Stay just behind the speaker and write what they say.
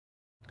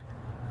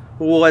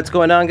What's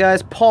going on,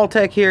 guys? Paul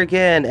Tech here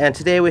again, and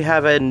today we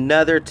have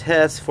another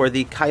test for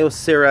the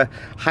Kyocera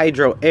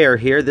Hydro Air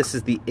here. This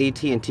is the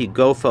at&t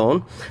Go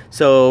phone.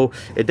 So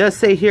it does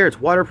say here it's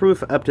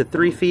waterproof up to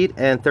 3 feet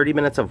and 30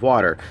 minutes of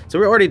water. So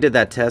we already did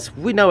that test.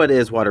 We know it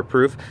is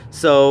waterproof.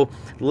 So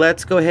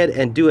let's go ahead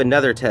and do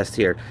another test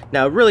here.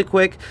 Now, really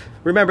quick,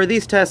 remember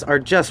these tests are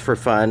just for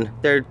fun.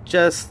 They're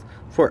just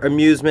for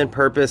amusement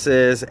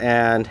purposes,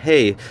 and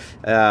hey,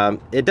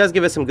 it does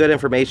give us some good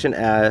information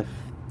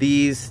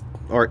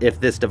if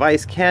this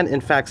device can in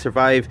fact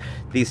survive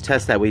these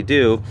tests that we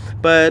do,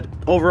 but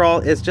overall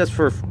it's just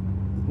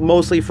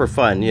mostly for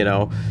fun, you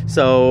know.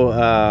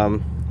 So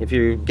if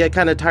you get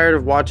kind of tired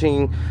of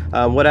watching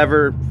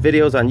whatever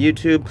videos on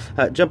YouTube,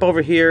 jump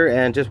over here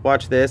and just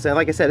watch this. And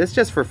like I said, it's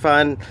just for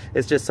fun.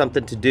 It's just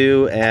something to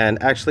do.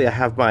 And actually I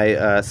have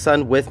my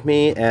son with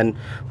me, and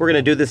we're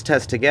gonna do this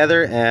test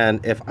together.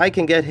 And if I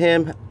can get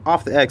him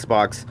off the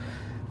Xbox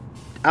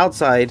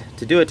outside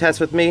to do a test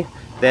with me,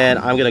 then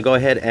I'm gonna go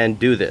ahead and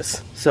do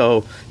this.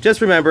 So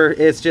just remember,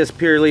 it's just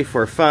purely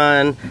for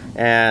fun,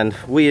 and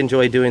we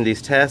enjoy doing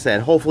these tests,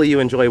 and hopefully you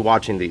enjoy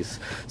watching these.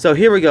 So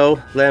here we go.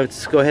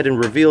 Let's go ahead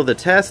and reveal the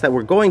test that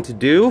we're going to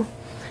do,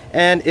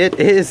 and it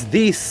is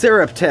the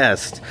syrup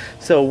test.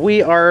 So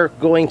we are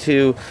going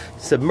to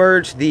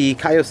submerge the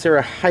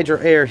Kyocera Hydro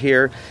Air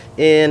here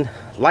in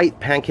light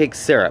pancake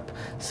syrup.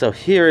 So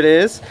here it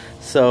is.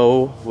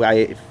 So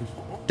I've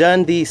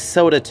done the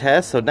soda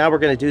test, so now we're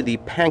going to do the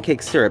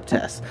pancake syrup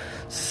test.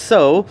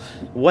 So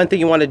one thing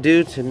you want to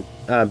do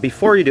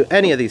before you do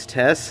any of these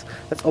tests,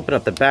 let's open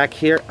up the back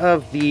here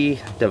of the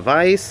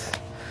device.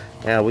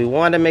 Now we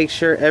want to make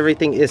sure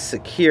everything is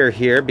secure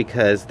here,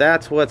 because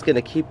that's what's going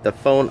to keep the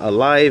phone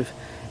alive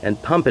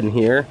and pumping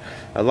here,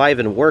 alive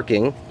and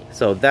working.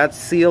 So that's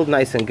sealed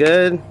nice and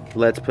good.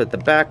 Let's put the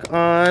back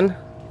on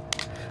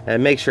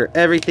and make sure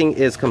everything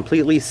is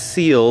completely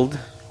sealed.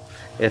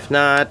 If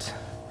not,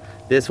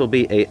 this will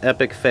be an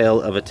epic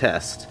fail of a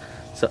test.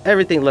 So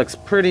everything looks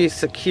pretty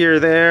secure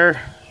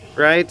there,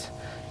 right?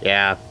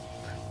 Yeah.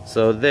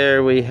 So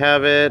there we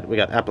have it. We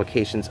got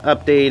applications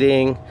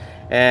updating,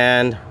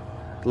 and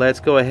let's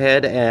go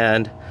ahead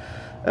and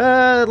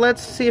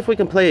let's see if we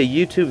can play a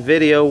YouTube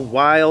video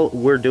while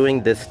we're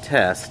doing this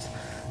test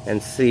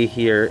and see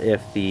here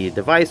if the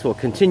device will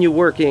continue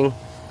working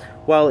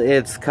while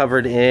it's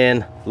covered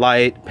in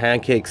light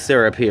pancake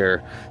syrup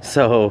here.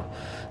 So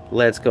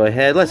let's go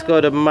ahead. Let's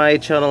go to my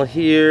channel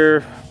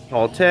here,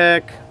 Paul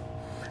Tech.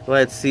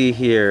 Let's see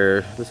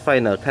here. Let's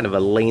find a kind of a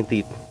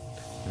lengthy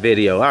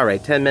video. All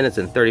right, 10 minutes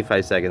and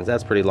 35 seconds.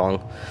 That's pretty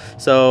long.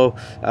 So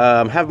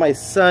have my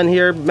son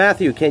here.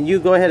 Matthew, can you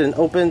go ahead and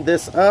open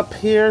this up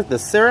here, the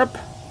syrup?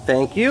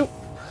 Thank you.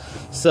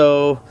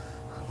 So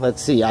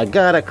let's see. I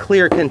got a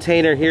clear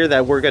container here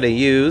that we're going to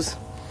use.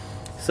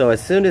 So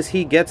as soon as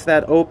he gets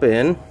that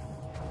open,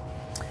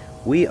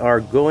 we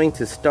are going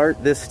to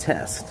start this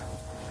test.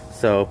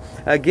 So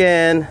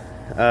again,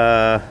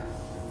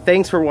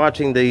 thanks for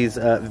watching these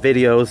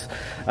videos.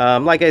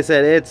 Like I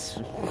said, it's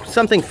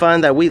something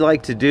fun that we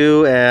like to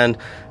do, and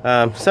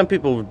some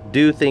people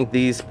do think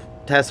these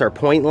tests are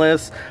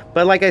pointless,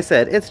 but like I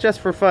said, it's just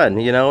for fun,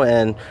 you know.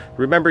 And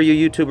remember,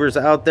 you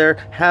YouTubers out there,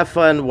 have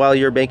fun while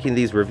you're making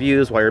these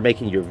reviews, while you're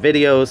making your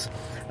videos.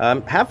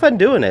 Have fun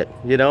doing it,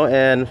 you know.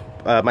 And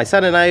my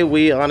son and I,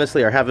 we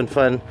honestly are having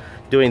fun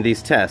doing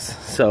these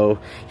tests. So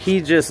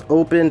he just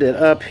opened it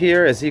up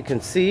here, as you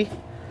can see.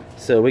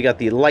 So we got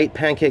the light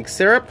pancake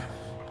syrup.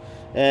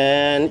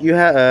 And you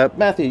have,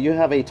 Matthew, you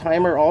have a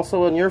timer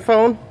also on your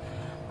phone?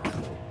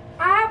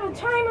 I have a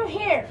timer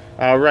here.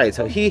 All right,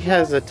 so he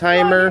has a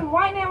timer.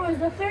 Right now is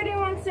the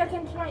 31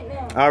 seconds right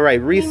now. All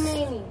right,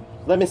 remaining.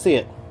 Let me see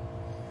it.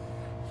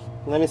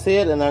 Let me see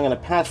it, and I'm going to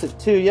pass it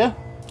to you.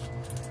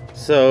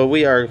 So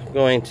we are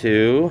going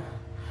to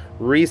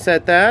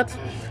reset that.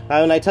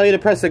 When I tell you to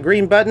press the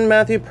green button,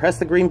 Matthew, press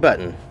the green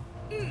button.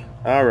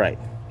 All right.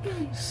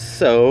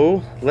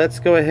 So let's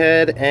go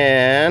ahead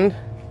and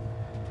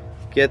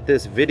get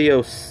this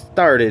video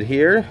started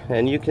here,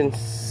 and you can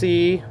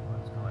see,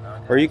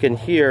 or you can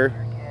hear.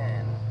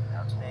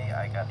 Now today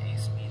I got a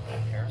speed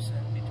comparison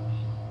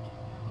between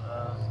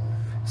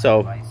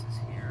so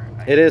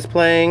it is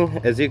playing,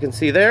 as you can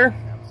see there.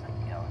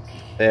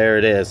 There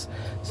it is.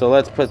 So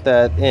let's put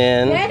that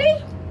in.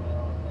 Ready?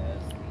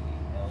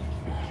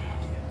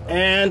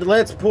 And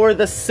let's pour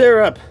the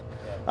syrup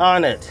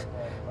on it.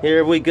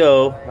 Here we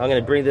go. I'm going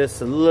to bring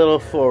this a little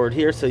forward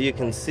here so you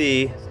can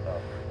see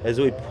as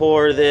we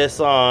pour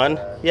this on.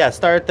 Yeah,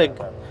 press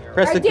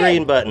the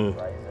green button.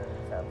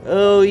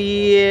 Oh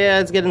yeah,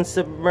 it's getting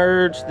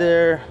submerged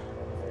there.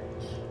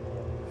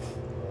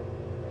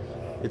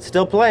 It's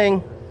still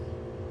playing.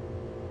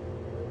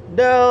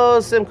 No,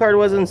 SIM card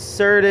was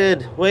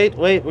inserted. Wait,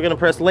 we're gonna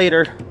press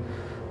later.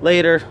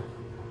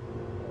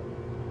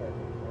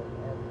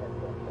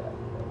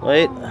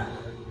 Wait.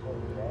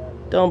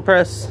 Don't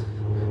press.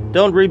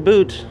 Don't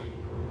reboot.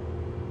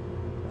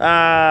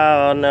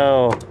 Oh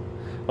no.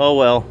 Oh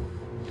well.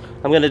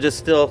 I'm gonna just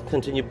still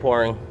continue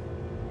pouring.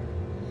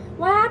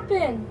 What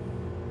happened?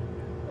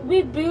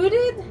 We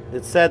booted?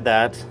 It said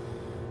that.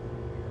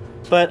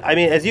 But I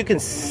mean, as you can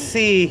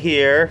see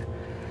here,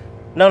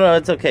 no,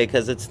 it's okay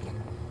because it's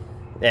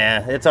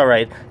all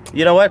right.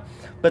 You know what?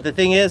 But the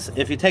thing is,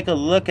 if you take a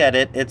look at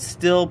it, it's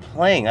still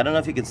playing. I don't know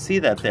if you can see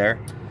that there,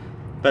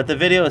 but the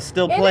video is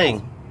still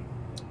playing.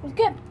 It's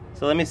good.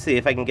 So let me see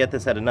if I can get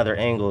this at another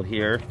angle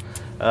here.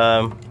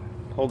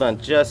 Hold on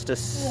just a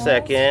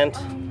second.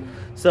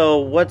 So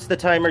what's the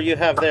timer you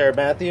have there,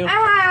 Matthew? I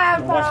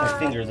have wash my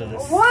fingers of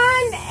this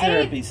 1,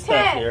 syrupy 8,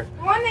 stuff 10. here.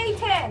 1, 8,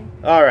 10.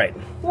 All right.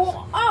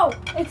 Well, oh,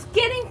 it's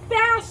getting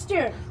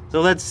faster.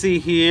 So let's see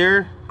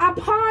here. I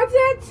pause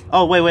it.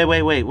 Oh,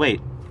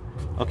 wait.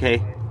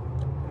 Okay.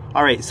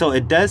 All right, so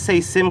it does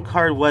say SIM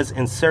card was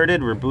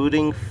inserted,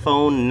 rebooting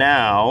phone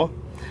now.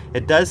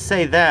 It does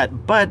say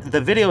that, but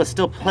the video is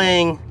still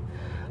playing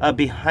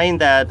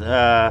behind that.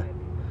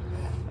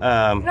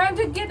 Not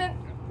to get it.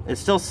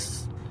 It's still,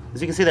 as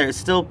you can see there, it's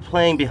still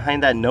playing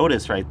behind that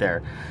notice right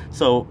there.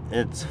 So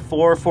it's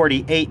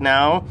 4:48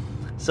 now.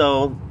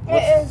 So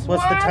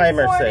what's the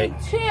timer say?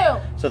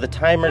 So the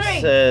timer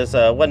says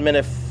 1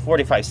 minute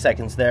 45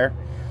 seconds there.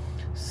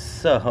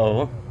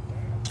 So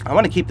I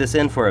want to keep this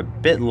in for a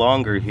bit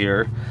longer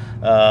here.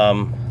 We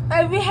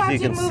have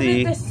to move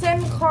the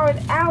SIM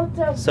card out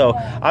of So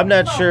I'm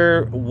not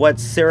sure what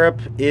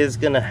syrup is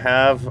going to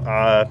have,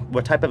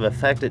 what type of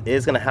effect it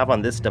is going to have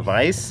on this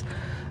device.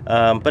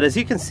 But as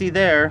you can see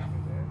there,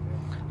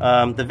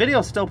 the video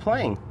is still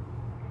playing.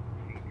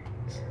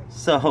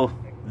 So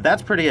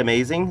that's pretty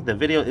amazing. The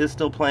video is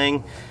still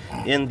playing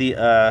in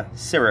the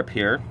syrup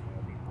here.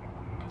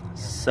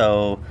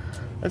 So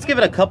let's give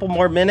it a couple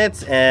more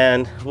minutes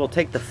and we'll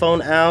take the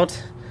phone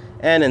out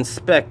and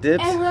inspect it.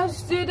 And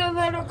let's do the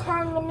little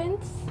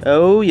condiments.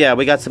 Oh yeah,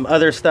 we got some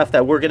other stuff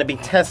that we're going to be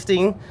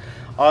testing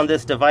on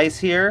this device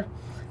here.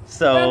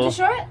 So Want to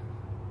show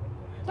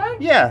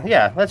it?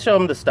 yeah, let's show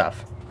them the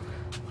stuff.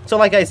 So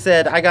like I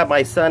said, I got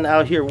my son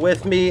out here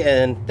with me,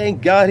 and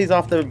thank God he's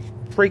off the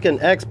freaking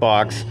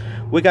Xbox.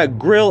 We got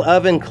grill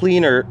oven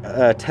cleaner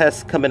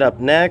tests coming up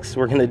next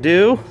we're going to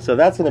do, so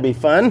that's going to be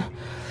fun.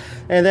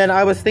 And then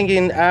I was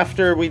thinking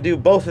after we do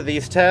both of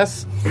these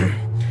tests,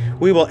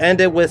 we will end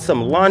it with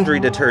some laundry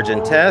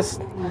detergent tests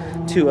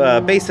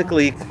to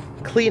basically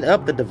clean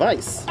up the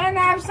device. And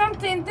I have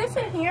something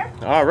different here.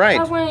 All right.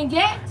 I'm going to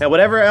get. And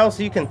whatever else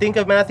you can think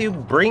of, Matthew,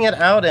 bring it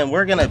out and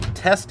we're going to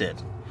test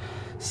it.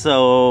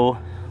 So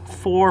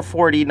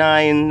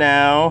 4:49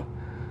 now.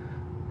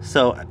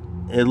 So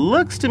it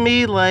looks to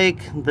me like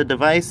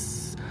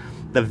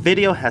the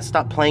video has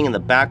stopped playing in the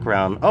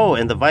background. Oh,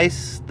 and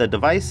the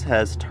device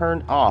has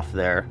turned off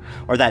there,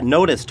 or that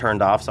notice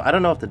turned off. So I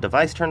don't know if the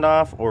device turned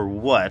off or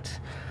what,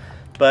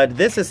 but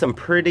this is some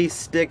pretty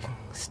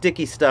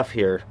sticky stuff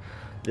here,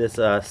 this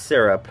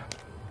syrup.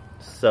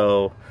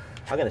 So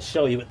I'm gonna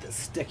show you with this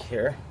stick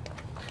here.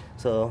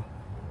 So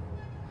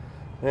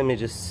let me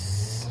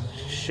just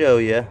show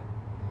you.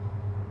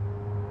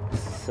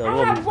 So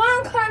I have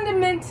one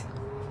condiment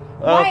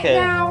right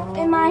now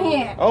in my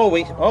hand.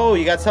 Oh,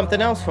 you got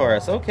something else for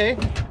us. Okay.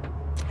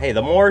 Hey,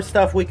 the more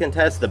stuff we can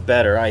test, the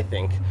better, I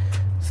think.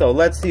 So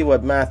let's see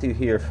what Matthew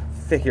here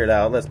figured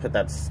out. Let's put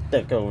that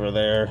stick over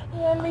there.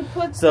 Let me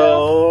put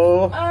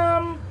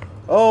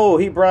oh,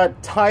 he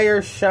brought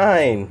Tire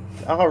Shine.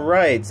 All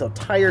right, so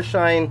Tire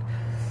Shine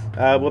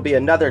will be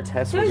another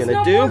test we're gonna do.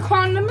 There's no more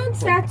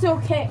condiments. That's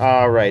okay.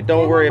 All right,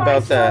 don't worry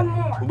about that.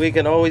 We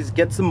can always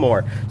get some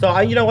more. So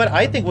you know what?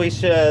 I think we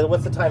should.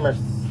 What's the timer?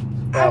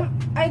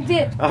 I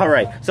did. All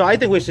right, so I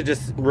think we should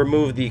just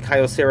remove the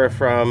kyocera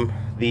from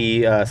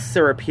the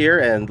syrup here,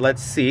 and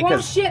let's see.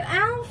 Wash it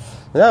out?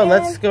 No,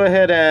 let's go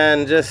ahead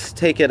and just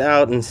take it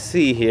out and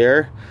see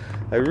here.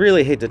 I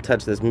really hate to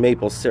touch this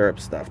maple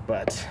syrup stuff,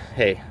 but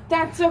hey.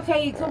 That's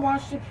okay, you can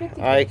wash it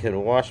pretty. I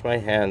can wash my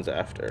hands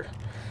after.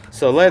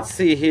 So let's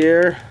see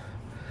here.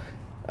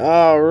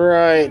 All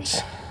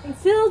right. It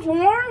feels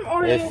warm,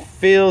 or it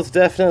feels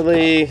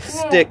definitely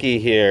sticky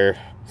here.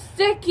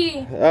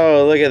 Sticky.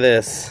 Oh, look at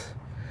this.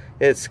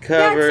 It's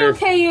covered. That's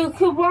okay, you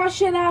could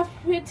wash it off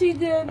pretty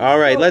good. All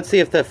right, let's see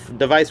if the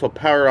device will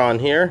power on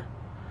here.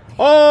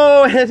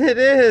 Oh, and it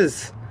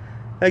is.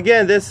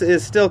 Again, this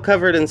is still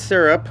covered in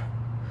syrup.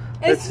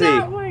 Let's see.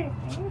 Not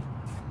working.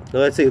 So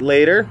let's see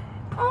later.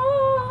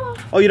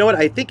 Oh, you know what?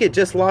 I think it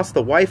just lost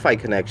the Wi-Fi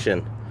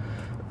connection.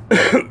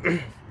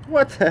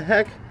 What the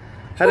heck?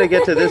 How did I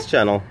get to this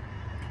channel?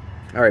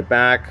 All right,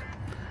 back.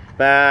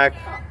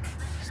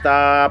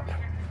 Stop.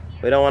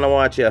 We don't want to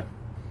watch you.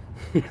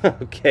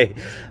 Okay.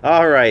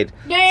 All right.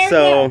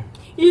 So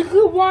you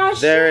could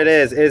wash. There it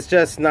is. It's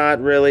just not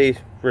really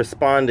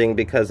responding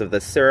because of the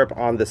syrup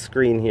on the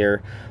screen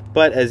here.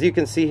 But as you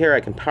can see here, I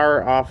can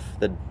power off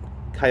the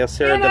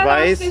kyocera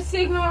device. I lost the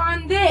signal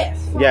on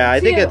this. Yeah, I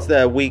think it's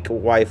the weak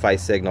Wi-Fi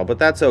signal, but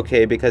that's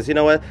okay because you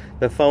know what?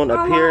 The phone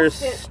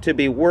appears to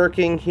be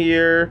working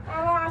here.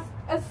 I lost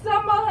a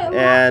symbol.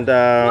 And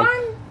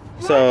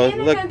so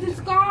look, it's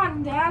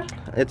gone, Dad.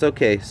 It's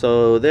okay.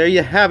 So there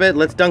you have it.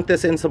 Let's dunk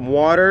this in some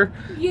water.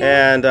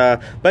 Yeah.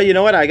 And but you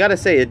know what? I gotta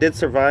say, it did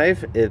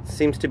survive. It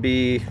seems to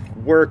be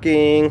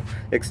working.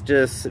 It's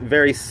just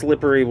very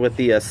slippery with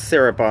the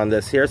syrup on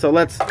this here. So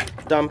let's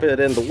dump it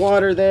in the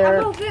water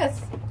there. How about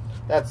this?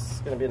 That's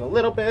going to be in a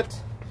little bit.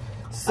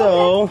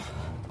 So,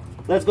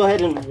 let's go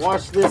ahead and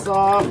wash this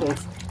off and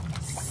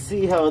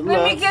see how it looks.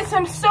 Let me get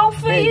some soap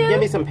for you. Give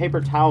me some paper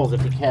towels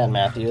if you can,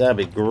 Matthew. That'd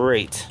be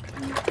great.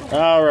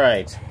 All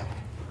right.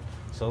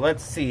 So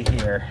let's see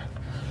here.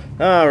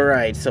 All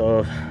right.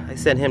 So I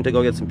sent him to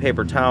go get some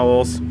paper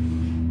towels.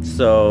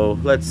 So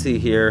let's see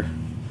here.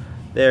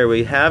 There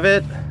we have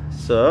it.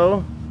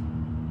 So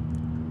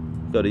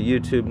go to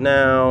YouTube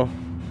now.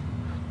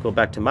 Go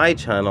back to my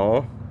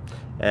channel.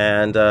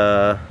 And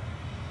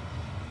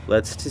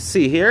let's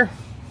see here.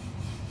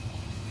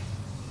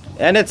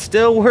 And it's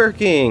still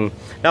working.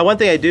 Now, one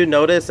thing I do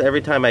notice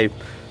every time I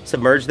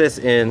submerge this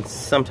in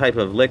some type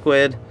of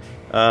liquid,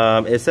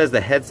 it says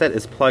the headset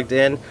is plugged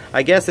in.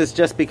 I guess it's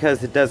just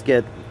because it does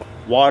get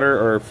water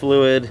or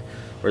fluid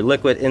or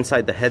liquid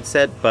inside the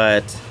headset,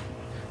 but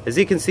as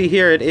you can see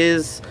here, it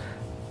is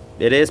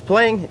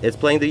playing. It's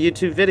playing the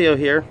YouTube video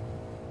here.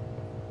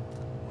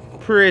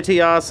 Pretty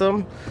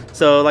awesome.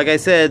 So, like I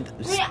said,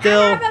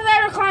 still... I have a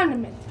little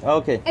condiment.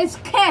 Okay. It's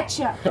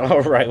ketchup.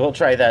 All right, we'll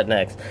try that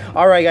next.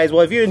 All right, guys.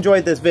 Well, if you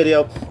enjoyed this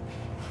video,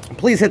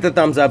 please hit the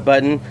thumbs up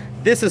button.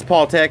 This is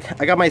Paul Tech.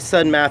 I got my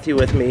son Matthew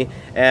with me,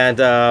 and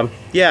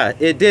yeah,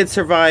 it did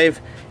survive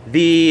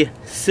the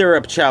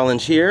syrup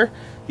challenge here,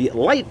 the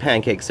light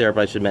pancake syrup,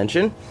 I should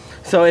mention.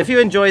 So if you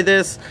enjoyed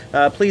this,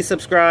 please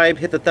subscribe,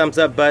 hit the thumbs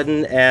up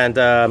button,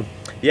 and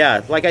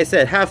yeah, like I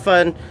said, have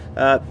fun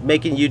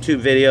making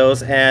YouTube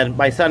videos. And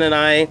my son and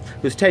I,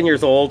 who's 10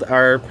 years old,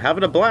 are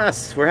having a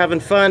blast. We're having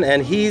fun,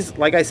 and he's,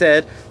 like I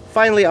said,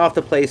 finally off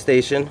the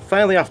PlayStation,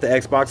 finally off the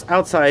Xbox,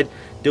 outside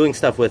doing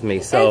stuff with me.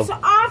 So it's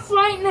off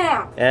right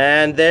now.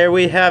 And there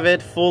we have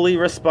it, fully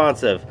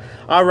responsive.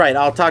 All right,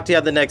 I'll talk to you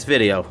on the next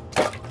video.